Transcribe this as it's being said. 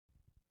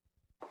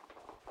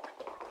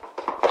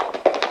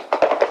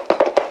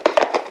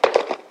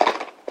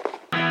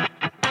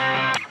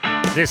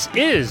This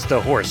is the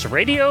Horse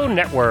Radio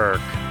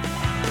Network.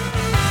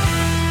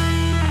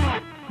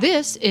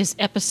 This is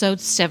episode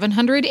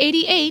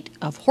 788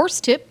 of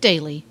Horse Tip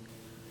Daily.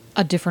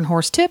 A different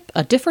horse tip,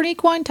 a different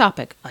equine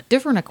topic, a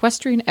different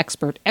equestrian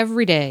expert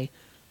every day.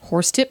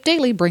 Horse Tip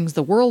Daily brings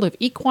the world of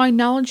equine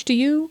knowledge to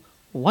you,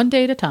 one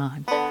day at a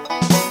time.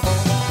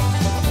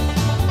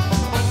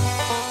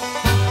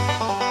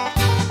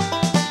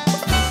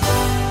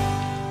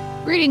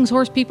 Greetings,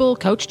 horse people.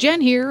 Coach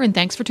Jen here, and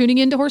thanks for tuning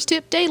in to Horse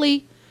Tip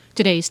Daily.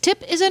 Today's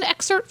tip is an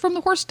excerpt from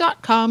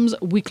thehorse.com's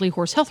weekly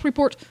horse health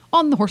report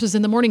on the Horses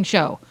in the Morning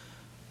show.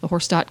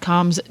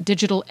 Thehorse.com's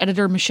digital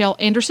editor Michelle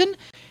Anderson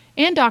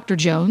and Dr.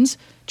 Jones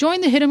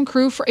joined the Hit'em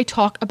crew for a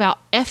talk about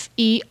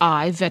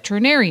FEI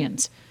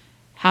veterinarians.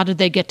 How did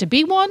they get to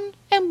be one,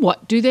 and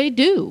what do they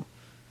do?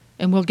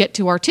 And we'll get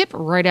to our tip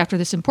right after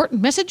this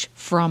important message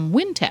from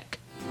Wintec.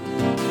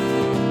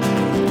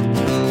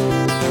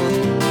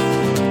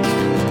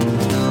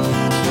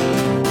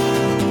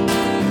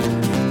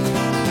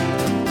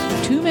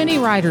 Too many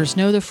riders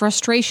know the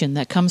frustration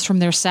that comes from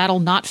their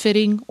saddle not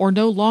fitting or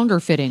no longer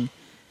fitting.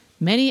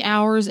 Many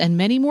hours and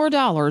many more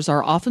dollars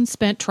are often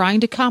spent trying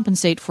to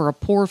compensate for a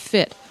poor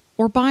fit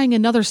or buying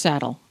another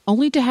saddle,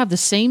 only to have the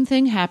same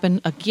thing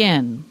happen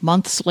again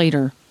months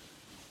later.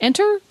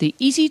 Enter the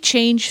Easy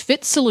Change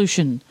Fit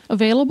solution,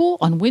 available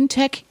on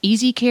Wintec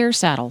Easy Care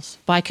saddles.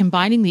 By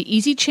combining the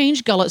Easy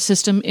Change gullet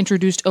system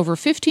introduced over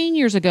 15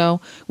 years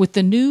ago with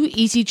the new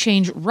Easy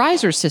Change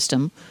riser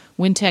system,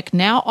 Wintec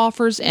now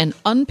offers an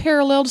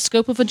unparalleled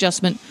scope of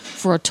adjustment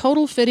for a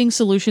total fitting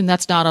solution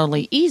that's not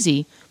only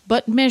easy,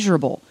 but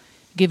measurable,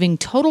 giving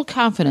total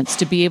confidence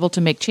to be able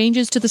to make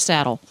changes to the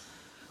saddle.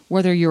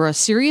 Whether you're a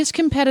serious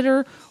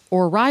competitor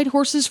or ride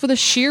horses for the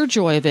sheer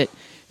joy of it,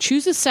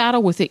 choose a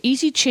saddle with the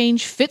Easy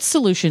Change Fit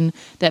solution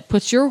that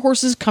puts your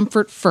horse's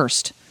comfort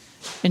first.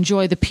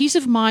 Enjoy the peace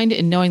of mind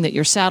in knowing that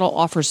your saddle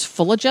offers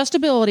full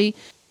adjustability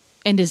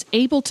and is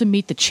able to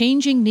meet the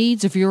changing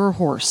needs of your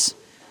horse.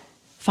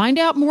 Find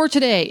out more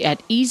today at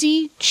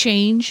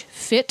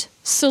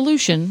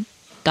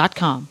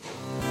easychangefitsolution.com.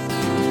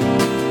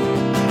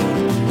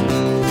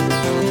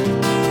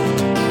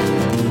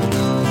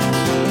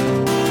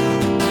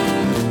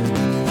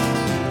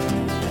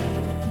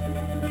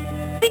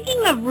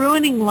 Speaking of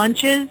ruining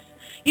lunches,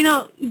 you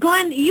know,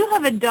 Glenn, you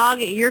have a dog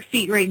at your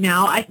feet right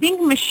now. I think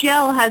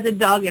Michelle has a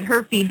dog at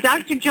her feet.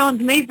 Dr. Jones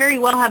may very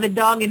well have a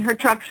dog in her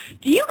truck.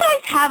 Do you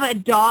guys have a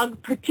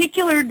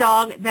particular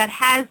dog that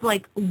has,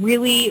 like,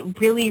 really,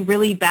 really,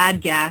 really bad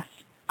gas?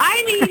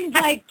 I mean,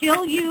 like,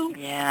 kill you.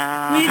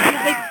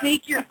 Yeah. Like,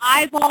 make your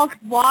eyeballs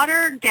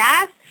water,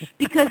 gas.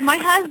 Because my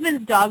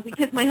husband's dog,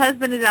 because my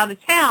husband is out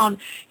of town,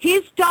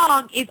 his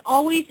dog is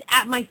always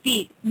at my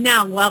feet.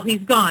 Now, well,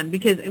 he's gone,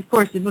 because, of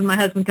course, when my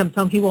husband comes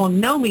home, he won't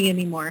know me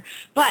anymore.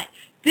 But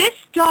this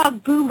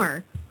dog,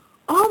 Boomer,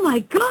 oh, my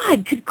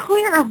God, could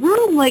clear a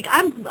room. Like,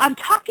 I'm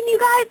talking to you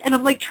guys, and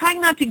I'm, like,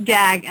 trying not to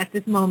gag at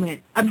this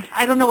moment.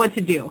 I don't know what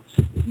to do.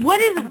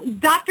 What is,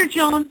 Dr.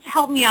 Jones,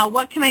 help me out.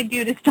 What can I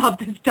do to stop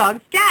this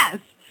dog's gas?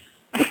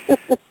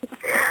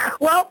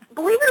 Well,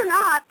 believe it or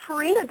not,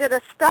 Purina did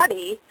a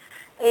study,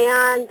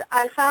 and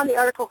I found the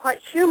article quite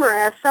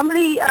humorous.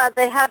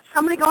 They had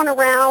somebody going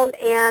around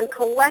and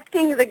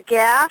collecting the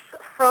gas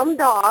from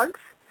dogs,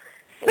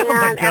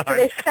 and after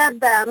they fed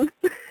them,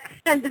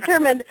 and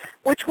determined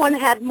which one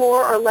had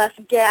more or less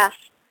gas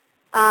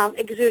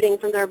exuding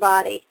from their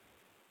body.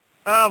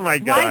 Oh, my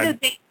God. Why do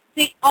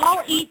they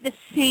all eat the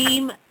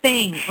same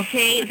thing,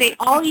 okay? They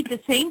all eat the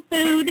same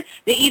food.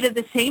 They eat at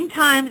the same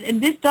time. And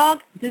this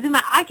dog, doesn't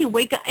matter. I can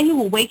wake up. He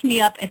will wake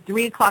me up at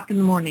 3 o'clock in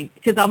the morning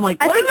because I'm like,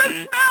 what does that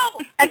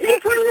smell? I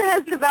think Purina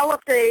has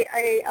developed a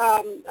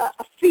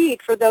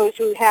feed for those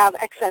who have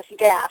excess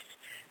gas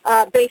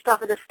based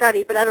off of the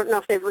study, but I don't know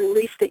if they've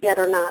released it yet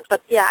or not.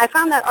 But, yeah, I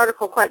found that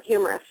article quite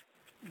humorous.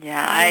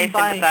 Yeah, I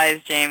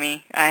sympathize,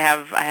 Jamie. I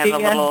have a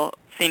little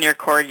senior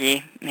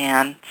corgi.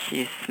 Man,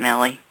 she's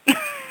smelly.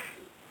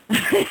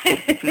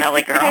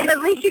 Smelly girl. Hey, at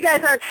least you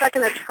guys aren't stuck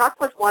in a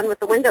truck with one with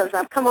the windows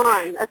up. Come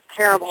on, that's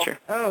terrible. Sure.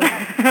 Oh,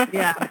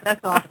 yeah,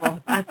 that's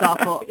awful. That's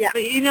awful. Yeah.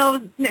 But, you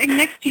know,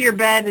 next to your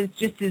bed is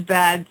just as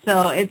bad,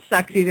 so it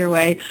sucks either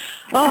way.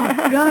 Oh,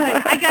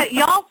 God.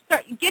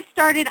 Get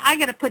started. I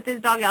got to put this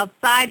dog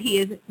outside. He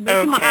is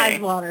making my eyes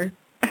water.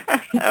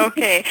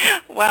 Okay.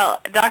 Well,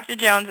 Dr.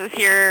 Jones is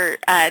here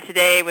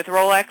today with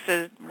Rolex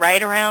is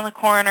right around the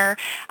corner.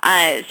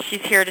 She's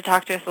here to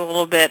talk to us a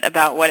little bit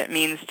about what it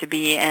means to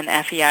be an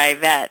FEI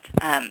vet.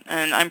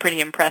 And I'm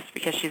pretty impressed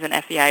because she's an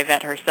FEI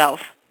vet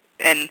herself.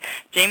 And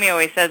Jamie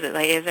always says it,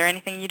 like, is there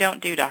anything you don't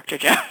do, Dr.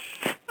 Jones?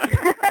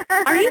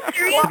 Are you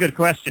serious? That's a good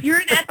question. You're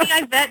an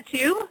FEI vet,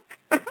 too?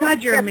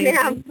 God, you're amazing.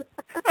 Ma'am.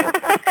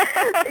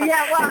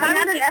 Yeah, well, I'm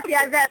not an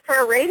FEI vet for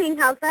a rating.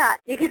 How's that?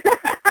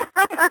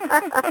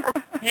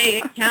 Hey,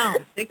 it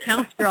counts. It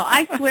counts, girl.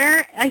 I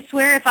swear,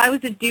 if I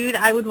was a dude,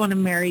 I would want to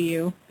marry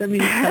you. Let me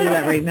just tell you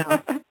that right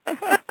now.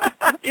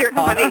 You're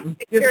funny.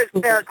 You're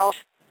hysterical.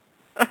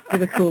 You're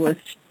the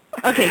coolest.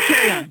 Okay,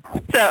 carry on.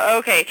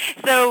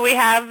 So we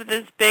have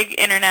this big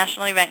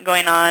international event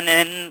going on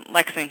in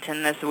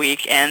Lexington this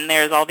week, and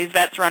there's all these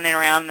vets running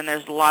around, and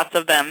there's lots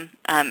of them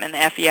in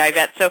the FEI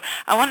vets. So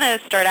I want to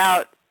start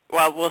out,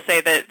 well, we'll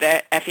say that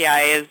the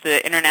FEI is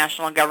the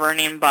international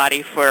governing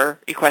body for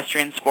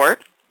equestrian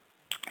sport.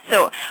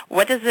 So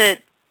what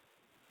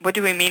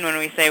do we mean when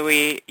we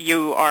say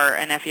you are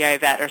an FEI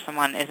vet or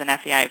someone is an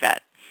FEI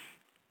vet?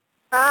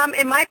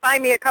 It might buy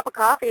me a cup of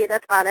coffee.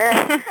 That's about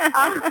it.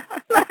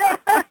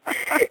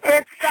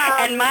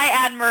 And my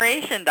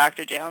admiration,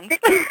 Dr. Jones.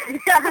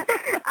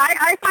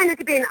 I find it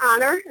to be an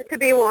honor to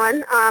be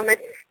one.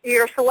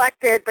 You're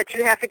selected, but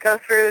you have to go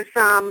through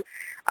some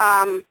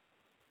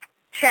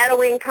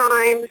shadowing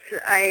times,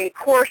 a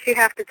course you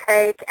have to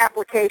take,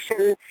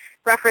 application,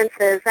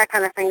 references, that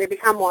kind of thing to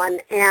become one.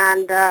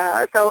 And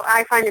so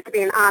I find it to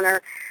be an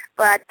honor.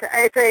 But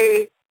it's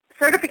a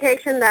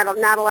certification that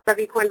not a lot of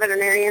equine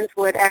veterinarians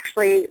would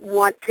actually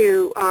want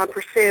to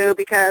pursue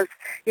because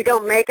you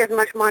don't make as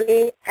much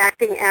money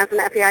acting as an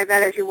FEI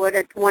vet as you would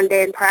at one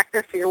day in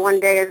practice. Your one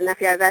day as an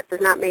FEI vet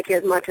does not make you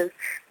as much as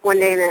one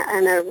day in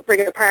a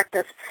regular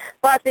practice.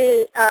 But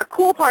the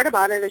cool part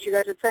about it, as you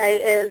guys would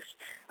say, is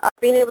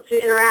being able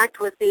to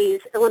interact with these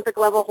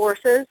Olympic-level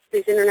horses,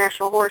 these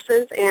international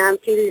horses, and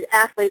see these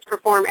athletes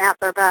perform at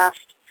their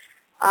best.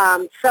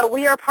 So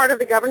we are part of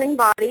the governing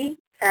body.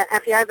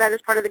 FEI Vet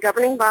is part of the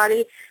governing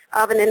body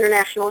of an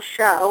international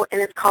show, and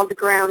it's called the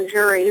Ground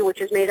Jury, which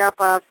is made up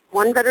of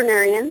one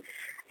veterinarian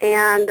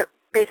and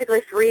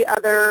basically 3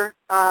 other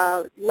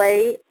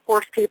lay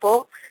horse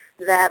people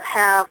that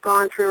have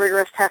gone through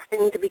rigorous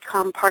testing to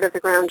become part of the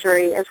Ground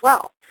Jury as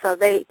well. So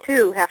they,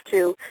 too, have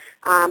to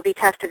be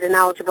tested and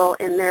knowledgeable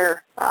in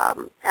their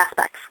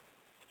aspects.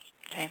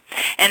 Okay.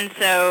 And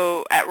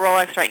so at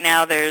Rolex right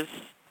now, there's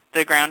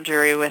the Ground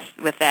Jury with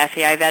the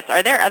FEI vets.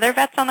 Are there other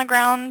vets on the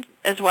ground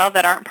as well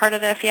that aren't part of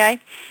the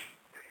FEI?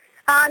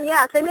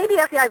 Yes, they may be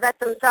FEI vets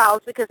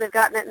themselves because they've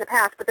gotten it in the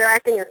past, but they're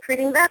acting as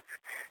treating vets.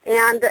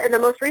 And the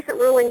most recent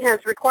ruling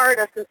has required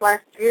us since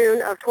last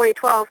June of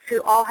 2012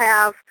 to all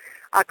have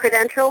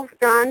credentials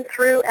done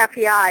through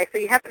FEI. So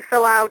you have to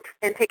fill out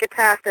and take a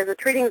test as a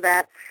treating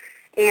vet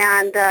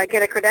and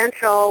get a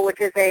credential,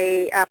 which is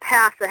a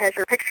pass that has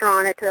your picture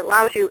on it that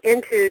allows you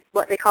into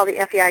what they call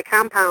the FEI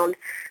compound,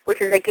 which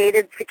is a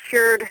gated,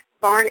 secured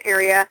barn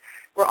area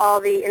where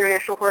all the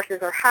international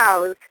horses are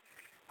housed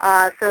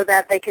so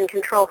that they can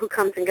control who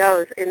comes and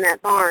goes in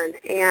that barn.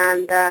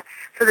 And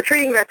so the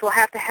treating vets will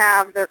have to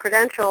have their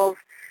credentials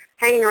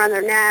hanging around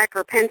their neck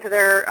or pinned to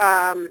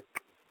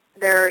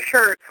their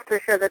shirts to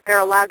show that they're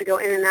allowed to go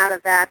in and out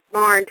of that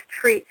barn to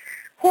treat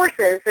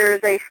horses.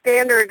 There's a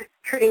standard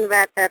treating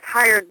vet that's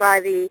hired by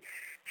the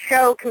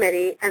show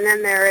committee, and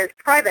then there is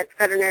private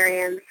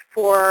veterinarians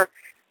for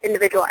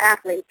individual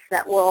athletes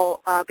that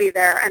will be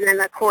there. And then,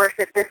 of course,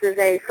 if this is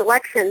a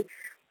selection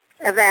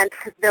event,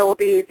 there will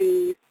be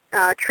the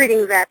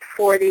treating vet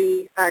for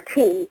the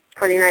team,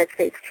 for the United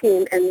States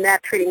team, and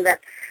that treating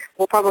vet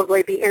will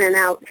probably be in and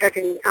out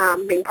judging,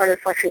 being part of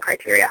the selection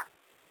criteria.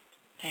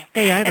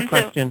 Hey, I have a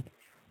question.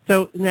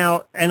 So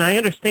now, and I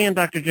understand,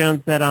 Dr.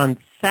 Jones, that on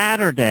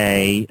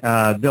Saturday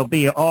there'll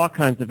be all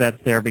kinds of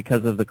vets there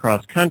because of the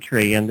cross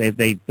country, and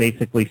they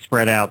basically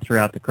spread out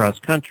throughout the cross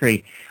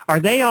country.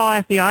 Are they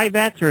all FEI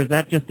vets, or is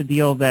that just a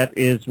deal that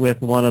is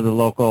with one of the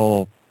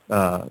local,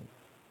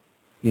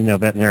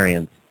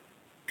 veterinarians?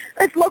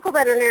 It's local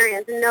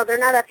veterinarians, and no, they're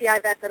not FEI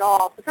vets at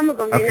all. So some of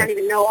them may not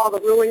even know all the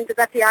rulings of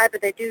FEI,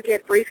 but they do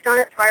get briefed on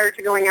it prior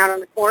to going out on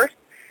the course.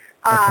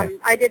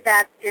 I did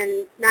that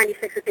in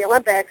 '96 at the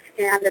Olympics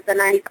and at the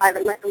 '95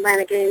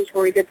 Atlanta Games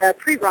where we did the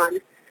pre-run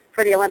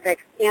for the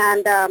Olympics.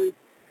 And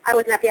I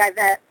was an FEI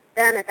vet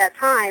then at that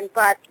time,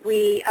 but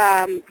we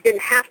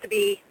didn't have to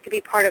be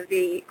part of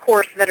the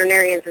course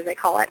veterinarians, as they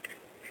call it.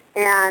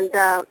 And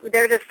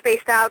they're just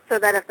spaced out so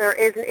that if there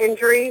is an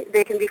injury,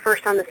 they can be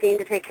first on the scene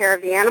to take care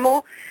of the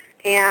animal.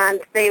 And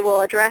they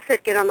will address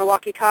it, get on the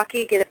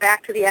walkie-talkie, get it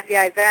back to the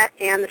FEI vet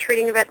and the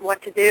treating vet what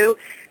to do,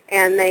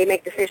 and they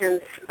make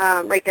decisions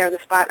right there on the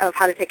spot of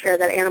how to take care of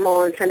that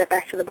animal and send it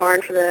back to the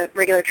barn for the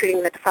regular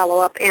treating vet to follow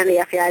up and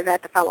the FEI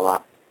vet to follow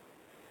up.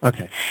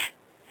 Okay.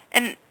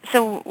 And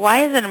so why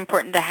is it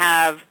important to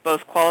have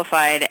both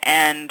qualified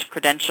and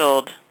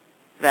credentialed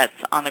vets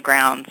on the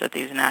grounds at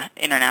these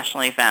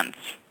international events?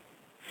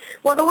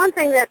 Well, the one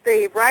thing that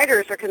the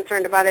riders are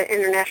concerned about at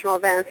international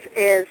events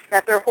is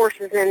that their horse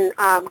is in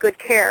good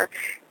care.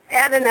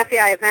 At an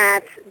FEI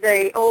event,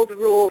 the old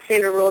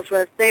standard rules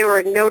was there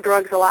were no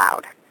drugs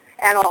allowed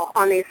at all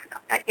on these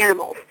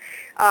animals.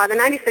 The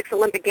 '96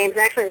 Olympic Games,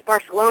 and actually it was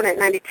Barcelona at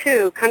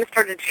 '92, kind of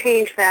started to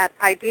change that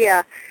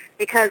idea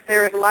because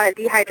there was a lot of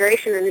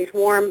dehydration in these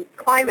warm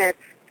climates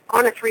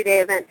on a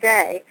 3-day event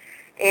day.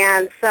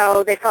 And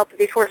so they felt that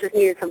these horses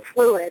needed some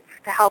fluids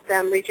to help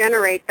them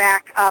regenerate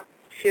back up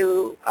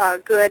to a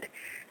good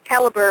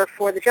caliber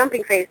for the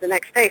jumping phase the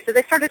next day. So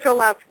they started to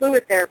allow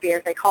fluid therapy,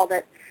 as they called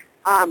it,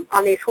 on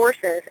these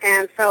horses.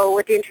 And so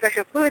with the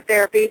introduction of fluid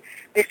therapy,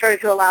 they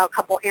started to allow a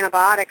couple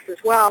antibiotics as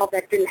well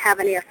that didn't have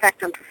any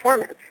effect on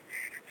performance.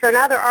 So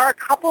now there are a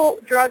couple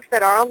drugs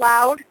that are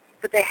allowed,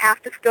 but they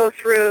have to go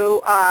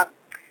through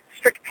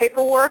strict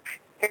paperwork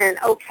and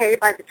okay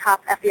by the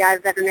top FEI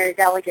veterinary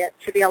delegate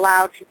to be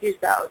allowed to use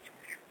those.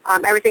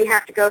 Everything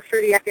has to go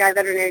through the FEI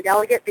veterinary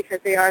delegate because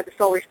they are the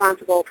sole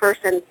responsible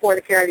person for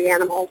the care of the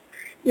animals.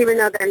 Even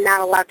though they're not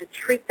allowed to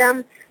treat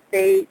them,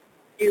 they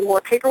do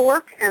more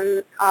paperwork,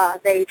 and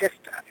they're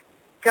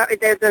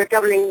the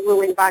governing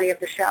ruling body of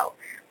the show.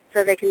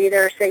 So they can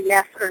either say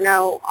yes or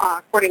no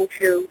according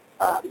to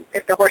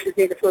if the horses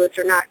need the fluids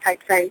or not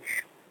type thing.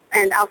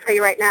 And I'll tell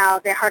you right now,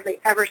 they hardly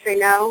ever say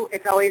no.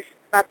 It's always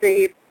about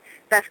the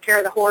best care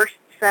of the horse.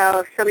 So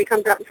if somebody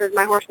comes up and says,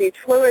 my horse needs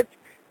fluids,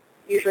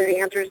 usually the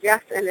answer is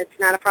yes, and it's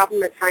not a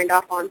problem. It's signed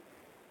off on.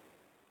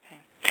 Okay.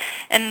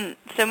 And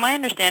so my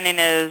understanding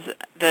is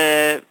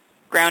the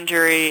ground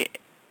jury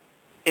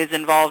is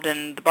involved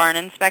in the barn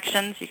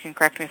inspections. You can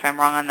correct me if I'm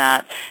wrong on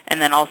that.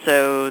 And then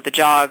also the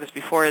jogs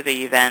before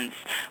the events.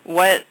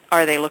 What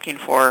are they looking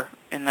for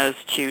in those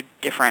two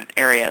different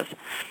areas?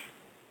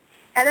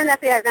 At an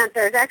FEI event,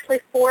 there's actually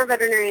 4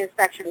 veterinary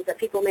inspections that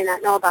people may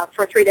not know about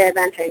for 3-day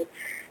eventing.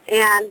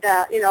 And,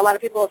 a lot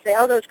of people will say,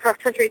 oh, those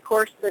cross-country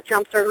courses, the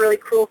jumps are really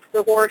cruel to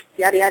the horse,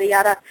 yada, yada,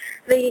 yada.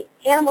 The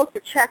animals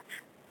are checked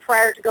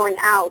prior to going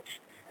out,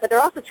 but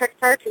they're also checked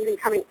prior to even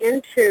coming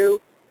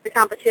into the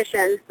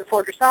competition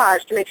before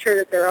dressage to make sure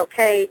that they're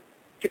okay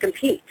to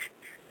compete.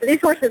 So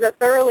these horses are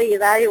thoroughly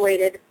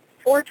evaluated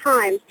 4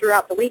 times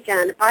throughout the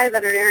weekend by a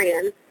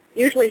veterinarian,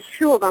 usually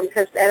 2 of them,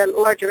 because at a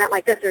large event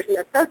like this, there's an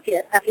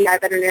associate FEI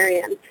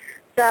veterinarian.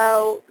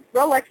 So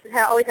Rolex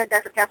has always had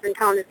Dr. Catherine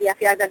Cohn as the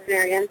FEI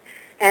veterinarian,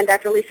 and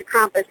Dr. Lisa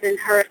Krampus and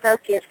her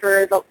associates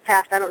for the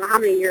past, I don't know how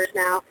many years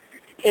now.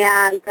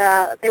 And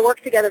they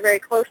work together very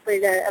closely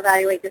to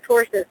evaluate these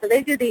horses. So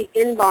they do the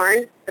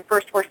in-barn, the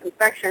first horse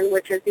inspection,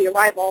 which is the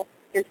arrival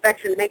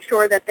inspection, to make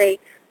sure that they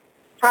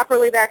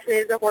properly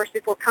vaccinated the horse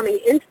before coming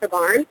into the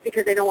barn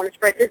because they don't want to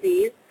spread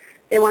disease.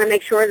 They want to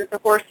make sure that the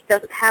horse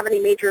doesn't have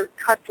any major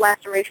cuts,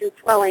 lacerations,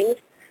 swellings,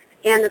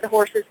 and that the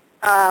horse is,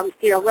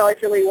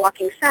 relatively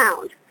walking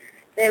sound.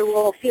 They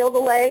will feel the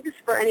legs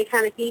for any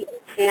kind of heat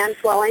and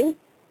swelling.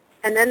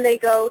 And then they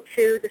go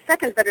to the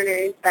second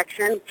veterinary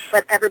inspection,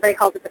 but everybody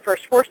calls it the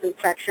first horse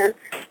inspection,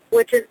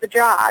 which is the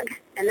jog,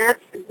 and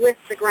that's with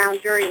the ground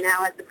jury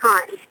now at the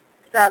time.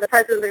 So the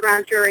president of the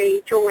ground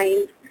jury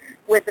joins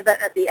with the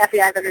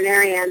FEI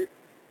veterinarian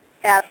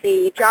at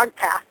the jog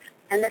path,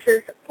 and this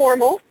is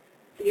formal.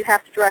 You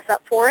have to dress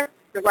up for it.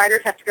 The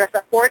riders have to dress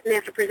up for it, and they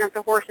have to present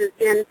the horses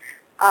in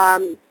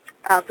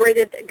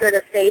braided good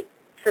estate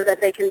so that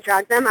they can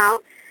jog them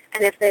out.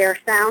 And if they are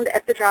sound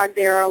at the jog,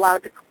 they are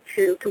allowed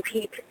to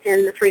compete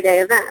in the 3-day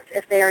event.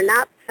 If they are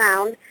not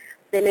sound,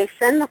 they may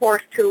send the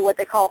horse to what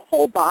they call a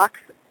hold box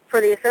for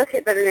the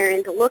associate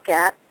veterinarian to look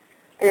at,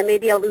 and it may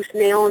be a loose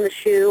nail in the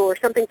shoe or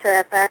something to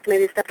that effect.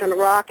 Maybe they stepped on a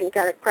rock and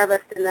got a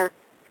crevice in the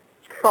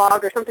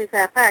frog or something to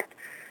that effect.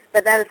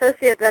 But that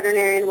associate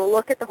veterinarian will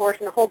look at the horse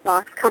in the hold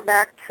box, come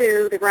back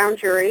to the ground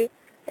jury,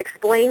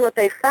 explain what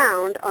they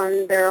found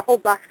on their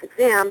hold box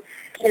exam,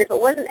 and if it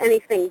wasn't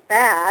anything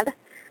bad,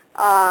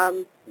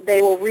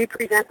 they will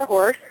represent the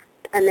horse,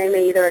 and they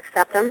may either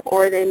accept them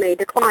or they may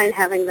decline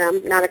having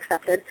them not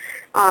accepted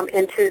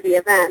into the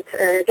event.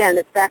 Again,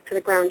 it's back to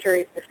the ground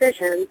jury's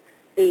decision.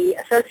 The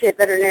associate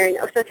FEI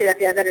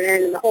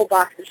veterinarian in the hold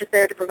box is just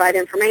there to provide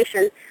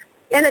information.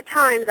 And at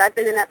times, I've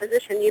been in that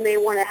position, you may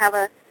want to have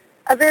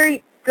a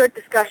very good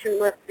discussion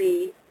with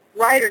the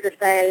rider to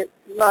say,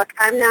 look,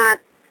 I'm not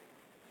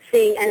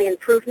seeing any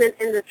improvement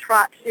in the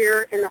trot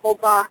here in the hold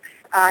box.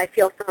 I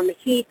feel some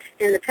heat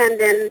in the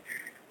tendon.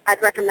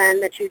 I'd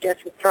recommend that you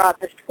just withdraw at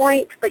this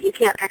point, but you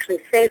can't actually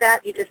say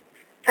that. You just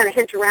kind of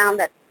hint around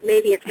that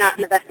maybe it's not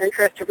in the best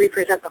interest to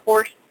represent the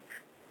horse,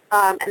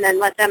 and then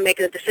let them make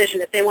a decision.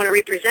 If they want to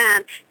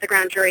represent, the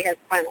ground jury has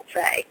the final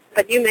say.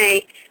 But you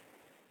may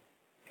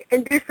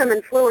induce some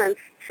influence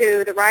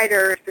to the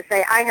riders to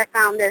say, I have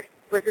found this.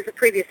 Was this a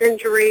previous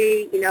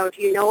injury? Do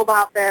you know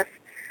about this?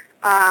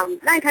 9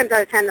 times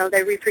out of 10, though,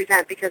 they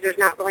represent because there's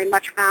not really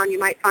much found. You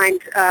might find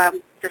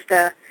just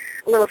a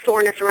little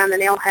soreness around the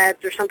nail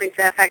heads or something to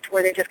that effect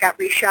where they just got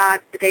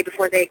reshot the day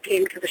before they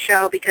came to the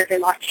show because they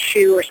lost a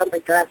shoe or something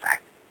to that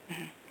effect.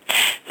 Mm-hmm.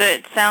 So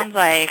it sounds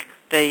like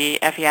the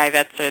FEI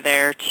vets are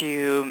there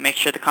to make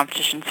sure the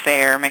competition's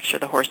fair, make sure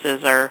the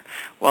horses are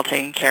well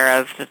taken care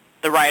of, that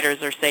the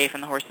riders are safe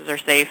and the horses are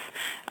safe,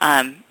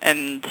 and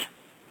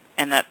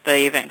that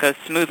the event goes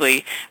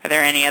smoothly. Are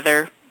there any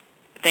other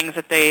things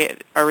that they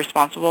are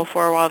responsible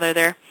for while they're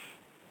there?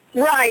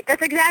 Right,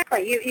 that's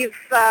exactly. You've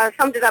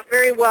summed it up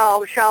very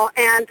well, Michelle.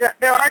 And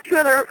there are 2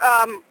 other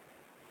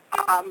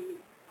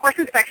horse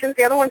inspections.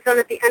 The other one's done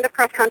at the end of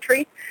cross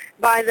country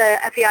by the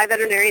FEI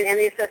veterinarian and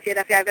the associate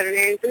FEI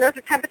veterinarians. And those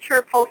are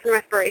temperature, pulse, and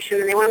respiration.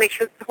 And they want to make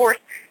sure that the horse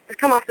has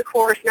come off the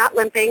course, not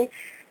limping,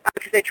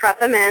 because they trot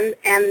them in,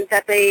 and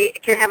that they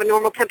can have a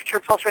normal temperature,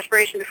 pulse,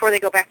 respiration before they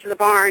go back to the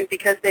barn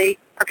because they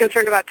are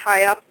concerned about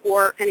tie-up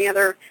or any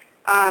other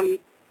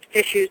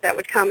issues that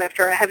would come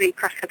after a heavy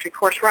cross-country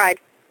course ride.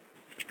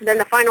 Then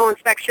the final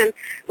inspection,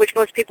 which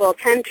most people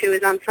attend to,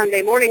 is on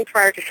Sunday morning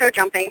prior to show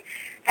jumping.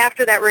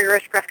 After that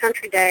rigorous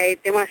cross-country day,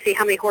 they want to see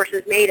how many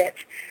horses made it.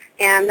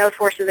 And those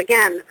horses,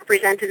 again, are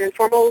presented in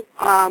formal,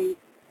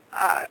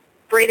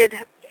 braided,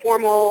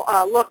 formal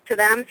look to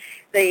them.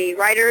 The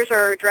riders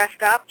are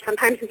dressed up,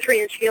 sometimes in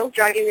 3-inch heels,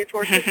 jogging these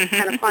horses. It's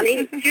kind of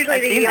funny. It's usually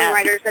the young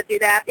riders that do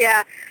that,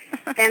 yeah.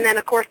 And then,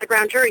 of course, the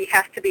ground jury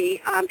has to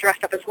be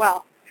dressed up as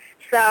well.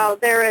 So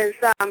there is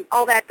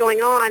all that going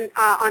on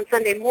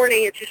Sunday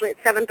morning. It's usually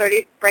at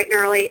 7:30, bright and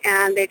early,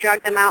 and they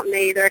jog them out, and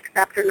they either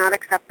accept or not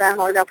accept them,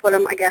 or they'll put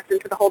them, I guess,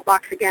 into the hold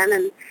box again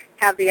and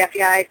have the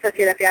FEI,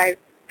 Associate FEI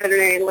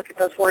veterinarian look at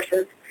those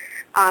horses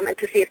and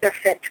to see if they're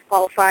fit to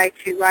qualify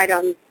to ride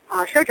on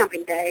show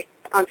jumping day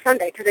on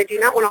Sunday, because they do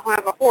not want to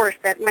have a horse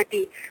that might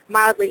be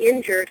mildly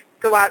injured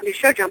go out and do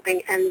show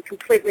jumping and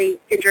completely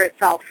injure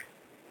itself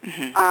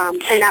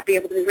and not be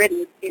able to be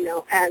ridden,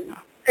 and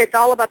it's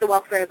all about the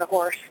welfare of the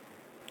horse.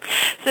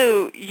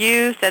 So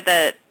you said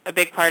that a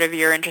big part of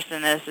your interest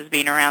in this is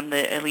being around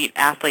the elite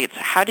athletes.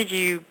 How did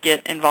you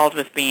get involved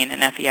with being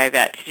an FEI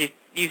vet? Because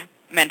you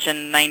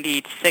mentioned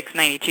 96,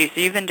 92,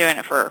 so you've been doing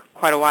it for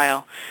quite a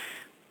while.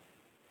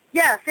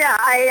 Yes, yeah.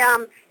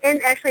 In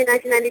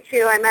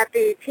 1992, I met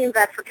the team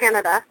vet for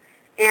Canada,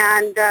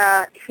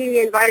 and he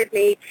invited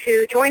me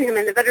to join him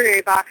in the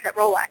veterinary box at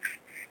Rolex.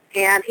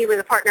 And he was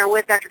a partner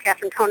with Dr.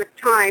 Catherine Cohn at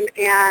the time,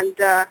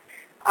 and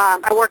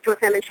I worked with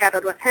him and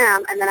shadowed with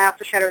him, and then I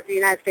also shadowed the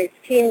United States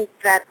team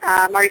that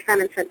Marty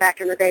Simon sent back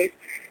in the days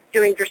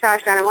doing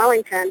dressage down in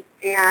Wellington,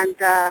 and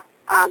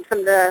some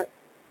of the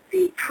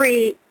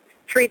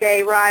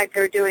pre-3-day rides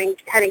they're doing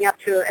heading up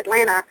to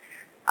Atlanta.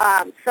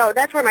 So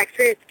that's where my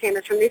experience came,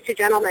 is from these two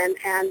gentlemen,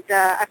 and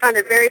I found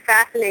it very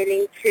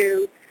fascinating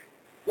to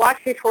watch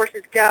these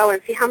horses go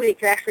and see how many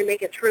could actually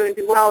make it through and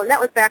do well. And that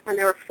was back when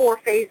there were 4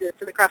 phases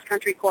to the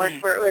cross-country course,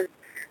 where it was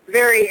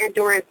very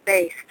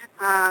endurance-based.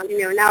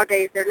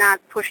 Nowadays they're not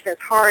pushed as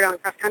hard on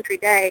cross-country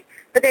day,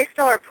 but they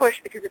still are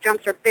pushed because the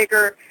jumps are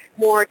bigger,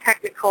 more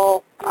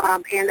technical,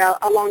 and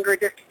a longer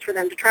distance for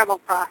them to travel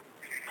across.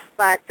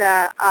 But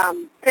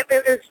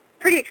it was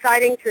pretty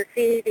exciting to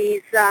see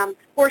these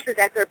horses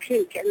at their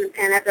peak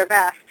and at their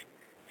best.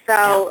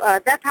 So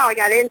that's how I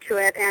got into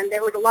it, and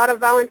there was a lot of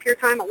volunteer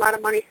time, a lot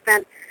of money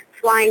spent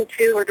flying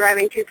to or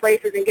driving to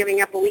places and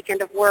giving up a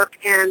weekend of work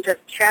and just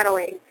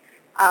shadowing.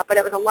 But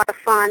it was a lot of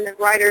fun. The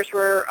riders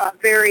were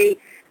very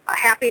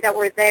happy that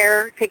we're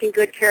there, taking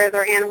good care of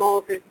their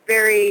animals. There's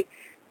very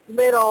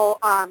little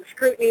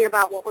scrutiny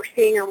about what we're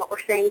seeing and what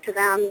we're saying to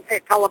them.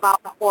 It's all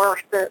about the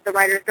horse. The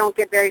riders don't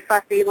get very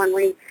fussy when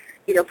we,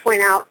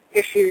 point out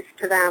issues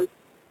to them.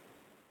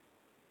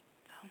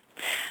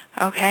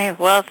 Okay.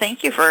 Well,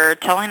 thank you for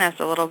telling us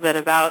a little bit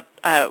about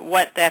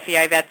what the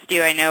FEI vets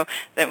do. I know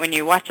that when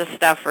you watch the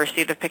stuff or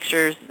see the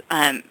pictures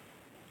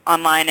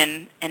online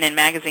and in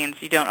magazines,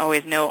 you don't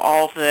always know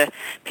all the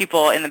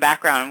people in the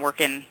background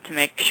working to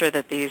make sure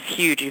that these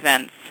huge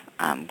events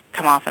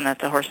come off and that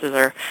the horses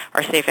are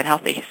safe and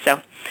healthy.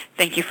 So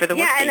thank you for the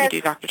work that you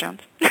do, Dr. Jones.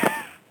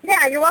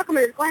 Yeah, you're welcome.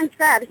 As Glenn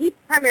said, he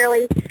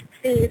primarily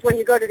sees, when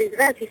you go to these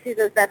events, he sees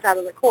those vets out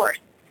of the course.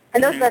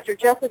 And those vets are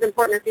just as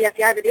important as the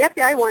FEI, but the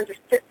FEI ones are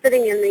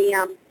sitting in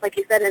the, like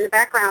you said, in the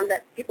background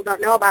that people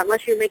don't know about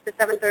unless you make the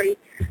 7:30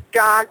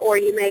 jog or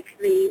you make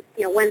the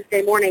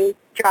Wednesday morning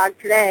jog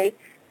today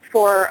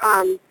for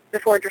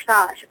before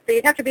dressage. So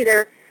you have to be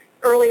there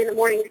early in the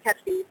morning to catch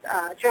these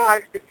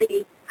jogs to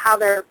see how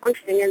they're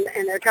functioning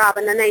in their job.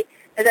 And then they,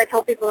 as I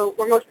tell people,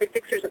 we're mostly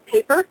fixers of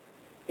paper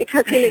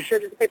because we make sure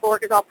that the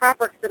paperwork is all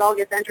proper because it all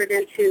gets entered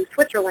into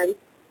Switzerland,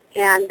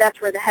 and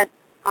that's where the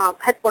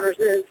headquarters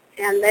is,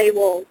 and they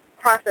will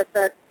process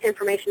the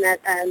information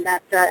and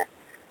that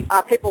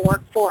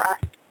paperwork for us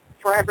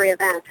for every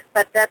event.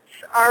 But that's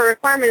our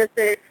requirement,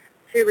 is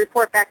to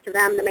report back to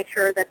them to make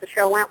sure that the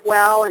show went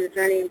well, and is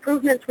there any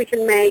improvements we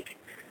can make?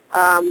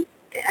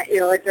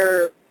 Is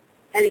there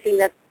anything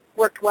that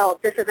worked well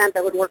at this event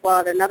that would work well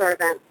at another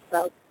event?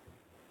 So.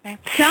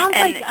 Sounds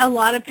like a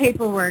lot of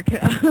paperwork.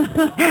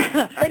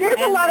 It is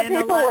a lot of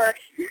paperwork.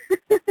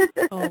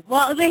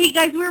 Well, hey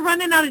guys, we're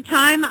running out of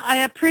time.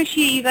 I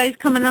appreciate you guys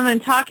coming on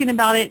and talking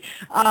about it.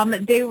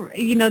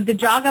 The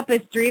jog up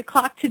is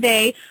 3:00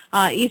 today,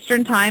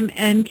 Eastern time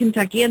in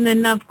Kentucky, and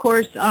then of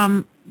course,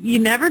 you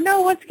never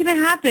know what's going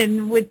to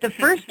happen with the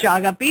first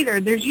jog up either.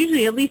 There's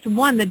usually at least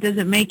one that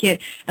doesn't make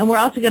it, and we're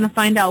also going to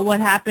find out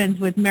what happens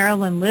with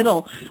Marilyn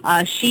Little.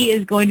 She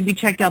is going to be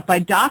checked out by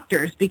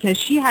doctors because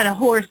she had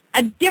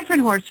a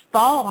different horse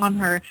fall on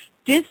her,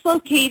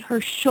 dislocate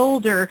her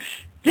shoulder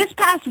this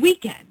past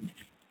weekend.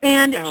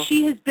 And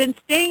she has been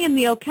staying in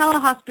the Ocala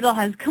Hospital,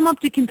 has come up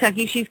to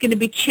Kentucky. She's going to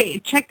be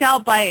checked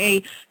out by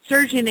a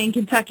surgeon in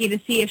Kentucky to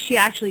see if she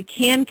actually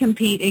can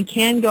compete and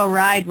can go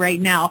ride right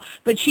now.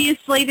 But she is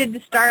slated to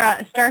start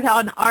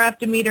on RF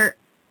Demeter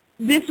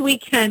this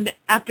weekend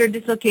after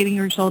dislocating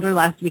her shoulder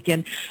last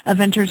weekend.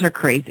 Eventers are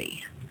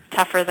crazy.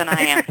 Tougher than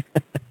I am.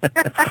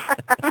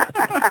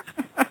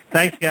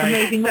 Thanks, guys.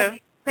 Amazing.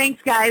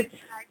 Thanks, guys.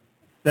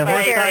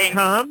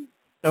 TheHorse.com.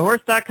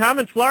 thehorse.com,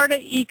 and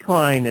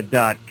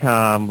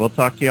floridaequine.com. We'll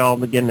talk to you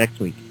all again next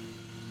week.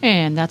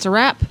 And that's a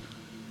wrap.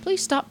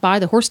 Please stop by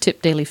the Horse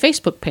Tip Daily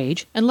Facebook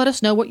page and let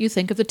us know what you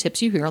think of the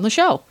tips you hear on the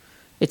show.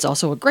 It's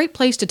also a great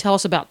place to tell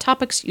us about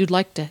topics you'd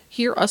like to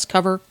hear us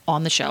cover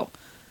on the show.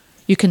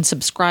 You can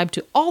subscribe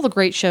to all the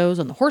great shows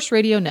on the Horse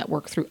Radio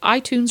Network through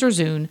iTunes or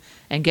Zune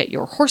and get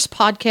your horse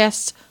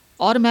podcasts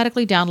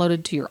automatically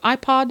downloaded to your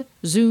iPod,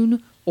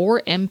 Zune,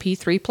 or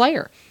MP3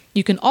 player.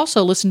 You can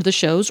also listen to the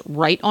shows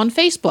right on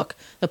Facebook.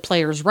 The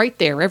player's right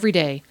there every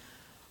day.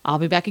 I'll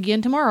be back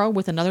again tomorrow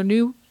with another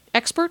new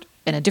expert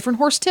and a different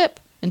horse tip.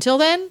 Until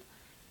then,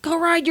 go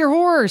ride your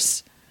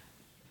horse!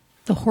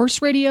 The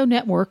Horse Radio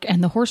Network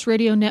and the Horse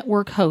Radio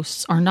Network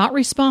hosts are not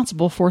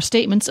responsible for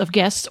statements of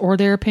guests or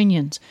their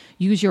opinions.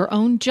 Use your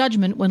own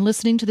judgment when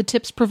listening to the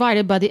tips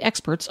provided by the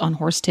experts on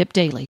Horse Tip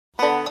Daily.